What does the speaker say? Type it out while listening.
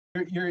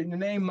Your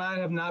name might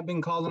have not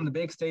been called on the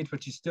big stage,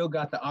 but you still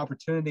got the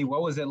opportunity.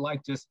 What was it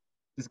like just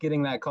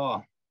getting that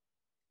call?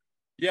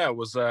 Yeah, it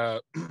was a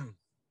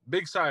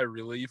big sigh of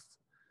relief.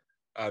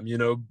 You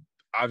know,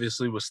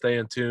 obviously was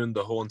staying tuned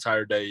the whole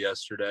entire day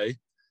yesterday,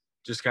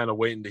 just kind of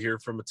waiting to hear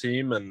from a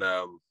team, and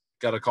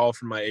got a call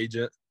from my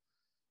agent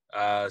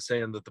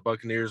saying that the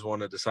Buccaneers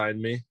wanted to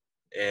sign me,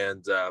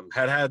 and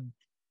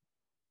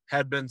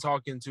had been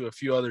talking to a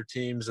few other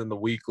teams in the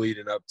week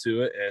leading up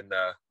to it, and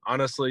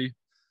honestly,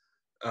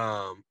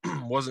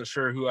 wasn't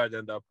sure who I'd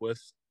end up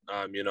with.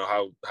 You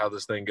know how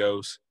this thing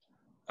goes.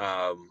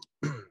 Um,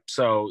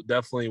 so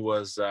definitely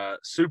was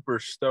super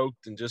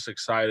stoked and just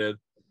excited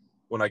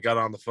when I got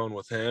on the phone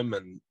with him,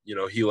 and you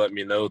know he let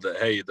me know that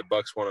hey, the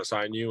Bucks want to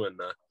sign you, and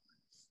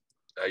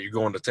you're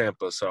going to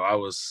Tampa. So I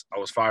was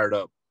fired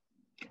up.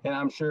 And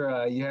I'm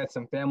sure you had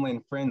some family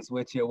and friends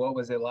with you. What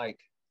was it like?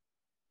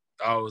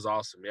 Oh, it was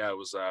awesome. Yeah, it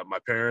was my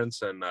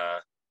parents and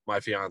my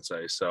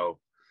fiance. So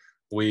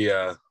we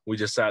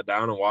just sat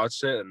down and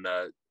watched it and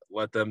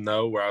let them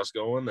know where I was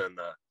going, and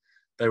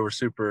they were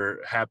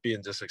super happy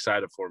and just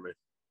excited for me.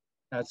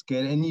 That's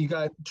good. And you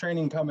got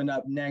training coming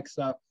up next.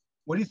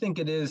 What do you think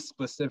it is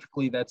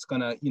specifically that's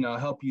gonna,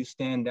 help you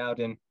stand out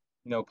and,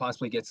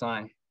 possibly get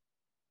signed?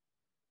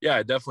 Yeah,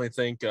 I definitely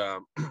think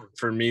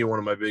for me, one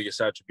of my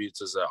biggest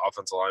attributes as an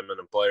offensive lineman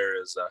and player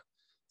is I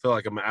feel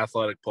like I'm an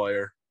athletic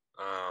player.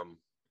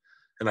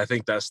 And I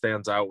think that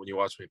stands out when you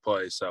watch me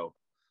play. So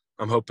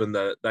I'm hoping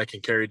that that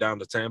can carry down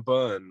to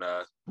Tampa and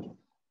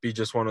be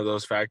just one of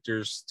those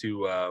factors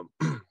to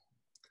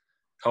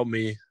help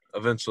me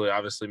eventually,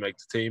 obviously, make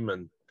the team.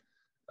 And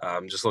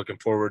I'm just looking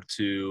forward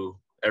to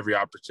every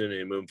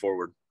opportunity moving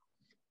forward.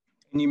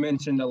 And you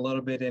mentioned a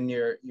little bit in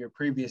your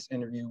previous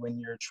interview when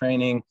you're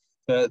training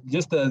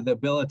the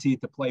ability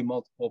to play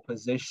multiple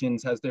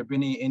positions. Has there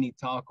been any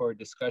talk or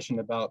discussion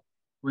about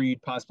where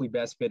you'd possibly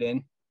best fit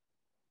in?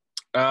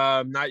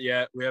 Not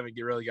yet. We haven't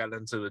really gotten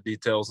into the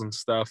details and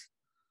stuff.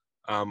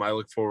 I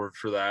look forward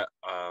for that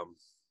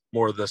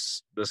more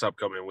this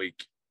upcoming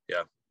week.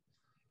 Yeah.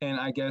 And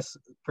I guess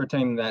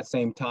pertaining to that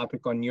same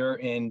topic on your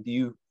end, do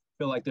you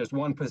feel like there's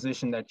one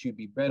position that you'd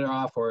be better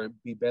off or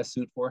be best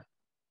suited for?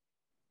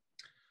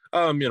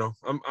 You know,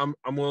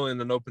 I'm willing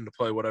and open to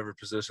play whatever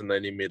position they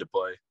need me to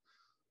play.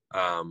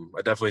 I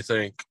definitely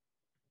think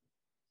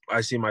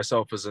I see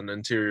myself as an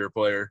interior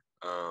player,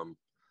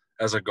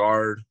 as a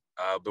guard.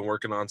 I've been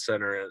working on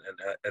center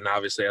and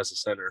obviously as a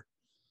center.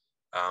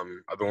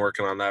 I've been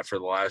working on that for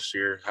the last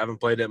year. Haven't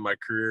played it in my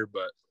career,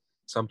 but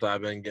something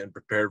I've been getting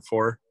prepared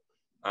for.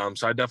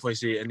 So I definitely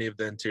see any of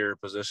the interior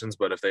positions,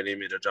 but if they need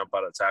me to jump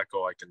out of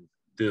tackle, I can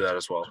do that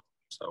as well.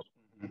 So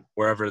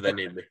wherever they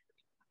need me.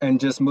 And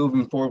just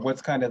moving forward,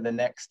 what's kind of the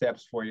next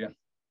steps for you?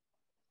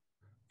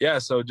 Yeah,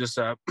 so just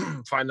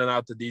finding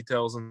out the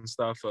details and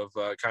stuff of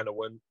kind of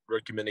when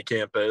rookie mini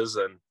camp is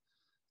and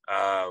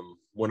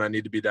when I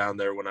need to be down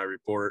there, when I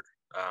report,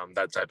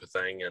 that type of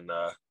thing. And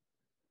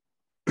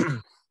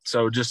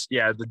so just,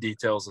 yeah, the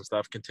details and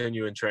stuff,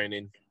 continuing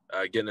training,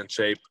 getting in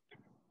shape,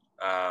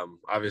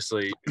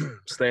 obviously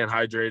staying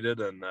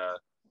hydrated and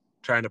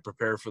trying to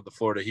prepare for the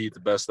Florida Heat the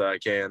best that I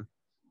can.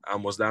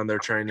 Was down there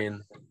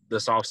training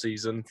this off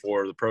season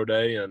for the pro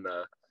day, and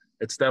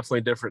it's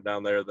definitely different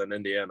down there than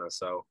Indiana.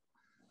 So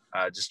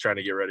just trying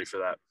to get ready for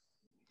that.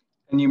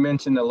 And you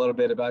mentioned a little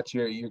bit about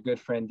your good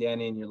friend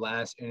Danny in your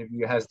last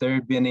interview. Has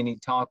there been any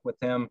talk with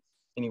him,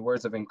 any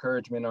words of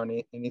encouragement or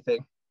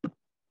anything?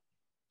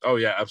 Oh,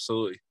 yeah,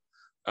 absolutely.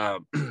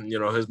 You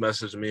know, his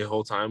message to me the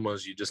whole time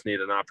was you just need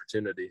an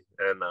opportunity.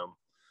 And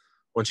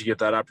once you get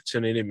that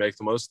opportunity, make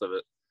the most of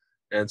it.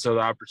 And so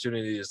the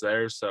opportunity is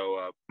there.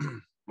 So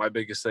my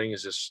biggest thing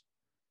is just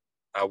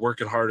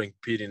working hard and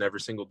competing every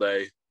single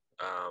day,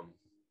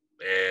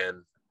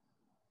 and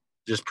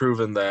just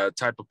proving the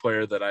type of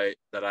player that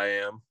I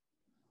am.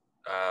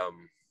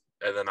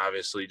 And then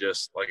obviously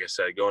just, like I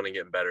said, going and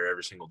getting better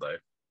every single day.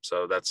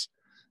 So that's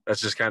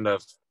just kind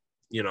of,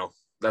 you know,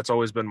 that's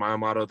always been my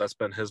motto. That's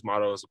been his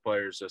motto as a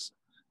player, is just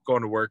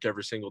going to work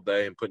every single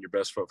day and putting your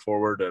best foot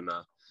forward. And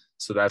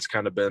so that's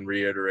kind of been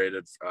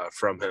reiterated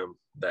from him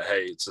that,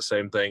 hey, it's the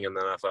same thing in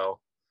the NFL.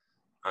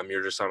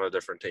 You're just on a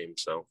different team.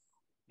 So.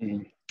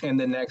 And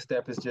the next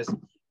step is just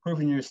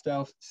proving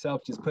yourself,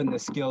 just putting the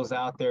skills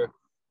out there.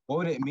 What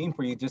would it mean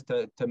for you just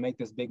to make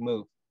this big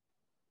move?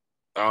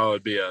 Oh,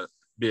 it'd be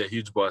a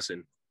huge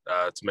blessing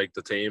to make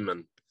the team,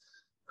 and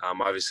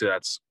obviously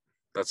that's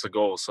the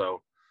goal.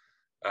 So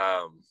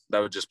that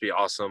would just be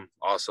awesome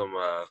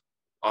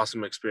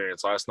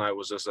experience. Last night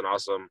was just an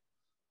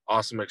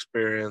awesome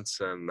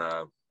experience, and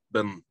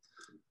been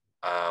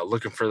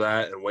looking for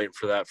that and waiting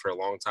for that for a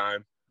long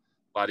time.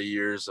 A lot of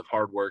years of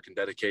hard work and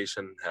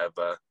dedication have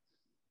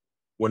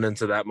went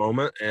into that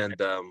moment, and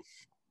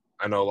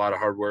I know a lot of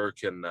hard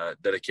work and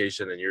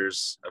dedication and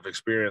years of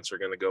experience are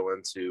going to go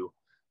into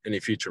any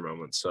future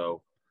moments.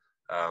 So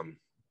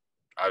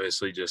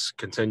obviously just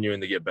continuing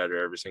to get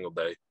better every single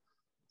day.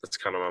 That's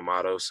kind of my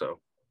motto. So,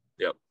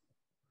 yep.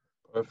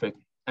 Perfect.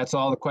 That's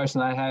all the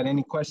questions I had.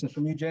 Any questions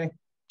from you, Jay?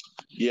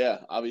 Yeah,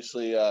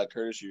 obviously,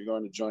 Curtis, you're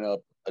going to join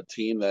up a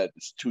team that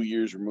is 2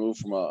 years removed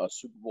from a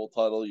Super Bowl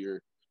title.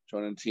 You're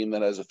joining a team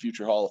that has a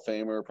future Hall of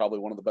Famer, probably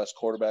one of the best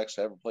quarterbacks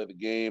to ever play the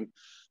game.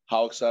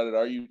 How excited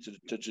are you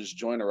to just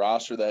join a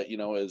roster that,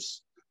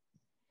 is,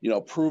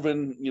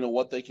 proven,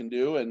 what they can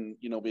do, and,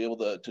 be able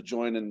to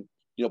join and,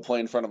 play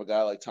in front of a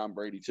guy like Tom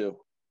Brady too?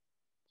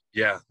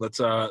 Yeah, that's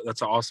an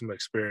awesome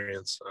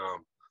experience.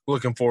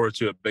 Looking forward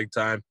to it big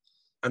time.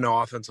 I know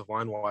offensive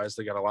line wise,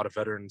 they got a lot of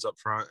veterans up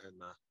front and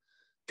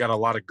got a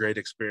lot of great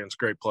experience,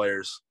 great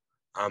players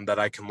that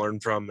I can learn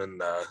from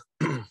and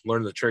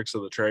learn the tricks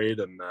of the trade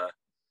and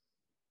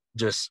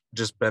just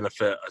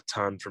benefit a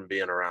ton from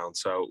being around.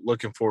 So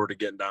looking forward to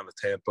getting down to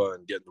Tampa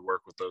and getting to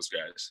work with those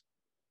guys.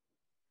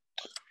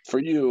 For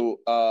you,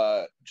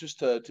 just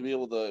to be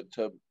able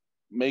to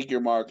make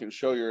your mark and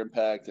show your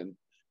impact, and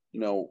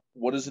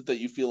what is it that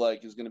you feel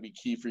like is going to be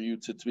key for you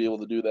to be able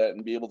to do that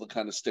and be able to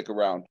kind of stick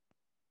around?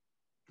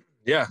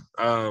 Yeah,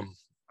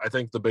 I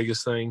think the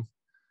biggest thing,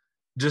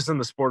 just in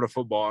the sport of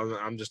football,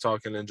 I'm just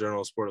talking in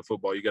general sport of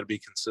football, you got to be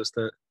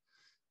consistent,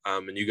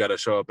 and you got to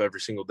show up every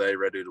single day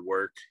ready to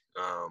work.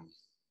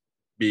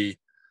 Be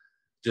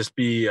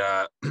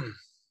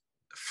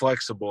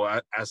flexible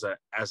as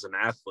an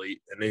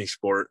athlete in any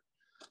sport.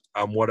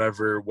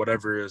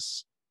 Whatever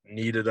is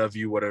needed of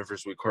you, whatever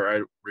is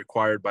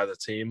required by the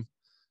team,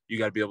 you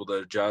got to be able to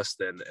adjust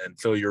and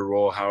fill your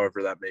role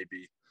however that may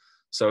be.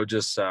 So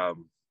just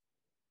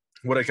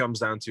what it comes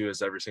down to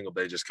is every single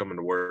day just coming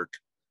to work,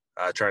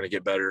 trying to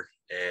get better,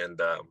 and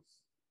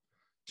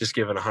just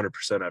giving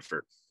 100%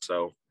 effort.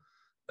 So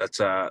that's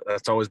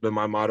always been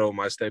my motto.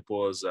 My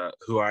staple is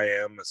who I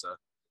am as a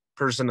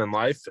person in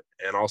life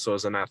and also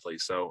as an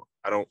athlete. So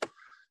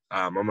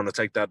I'm going to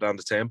take that down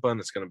to Tampa, and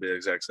it's going to be the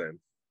exact same.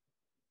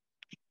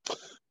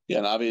 Yeah,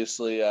 and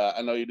obviously,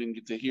 I know you didn't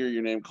get to hear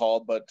your name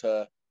called, but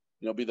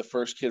be the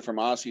first kid from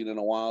Ossian in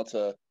a while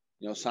to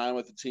sign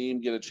with the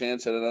team, get a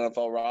chance at an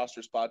NFL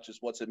roster spot. Just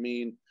what's it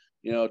mean,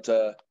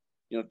 to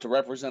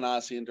represent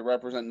Ossian, to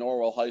represent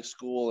Norwell High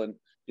School, and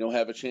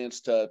have a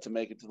chance to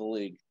make it to the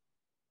league?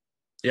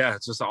 Yeah,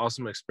 it's just an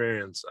awesome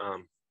experience.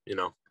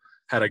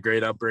 Had a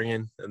great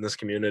upbringing in this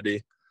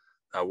community.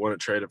 I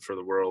wouldn't trade it for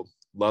the world.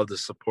 Love the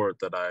support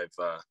that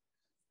I've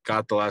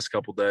got the last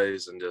couple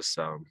days, and just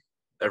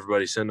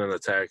everybody sending a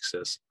text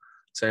just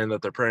saying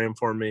that they're praying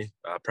for me,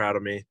 proud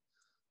of me,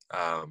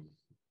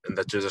 and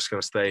that you're just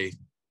going to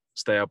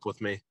stay up with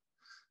me.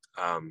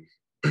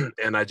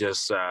 And I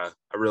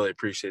really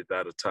appreciate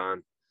that a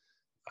ton.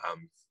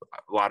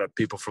 A lot of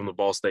people from the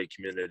Ball State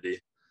community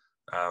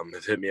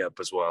have hit me up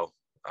as well.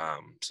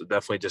 So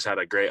definitely just had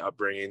a great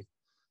upbringing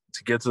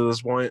to get to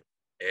this point,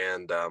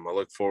 and I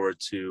look forward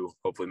to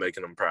hopefully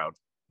making them proud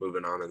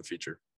moving on in the future.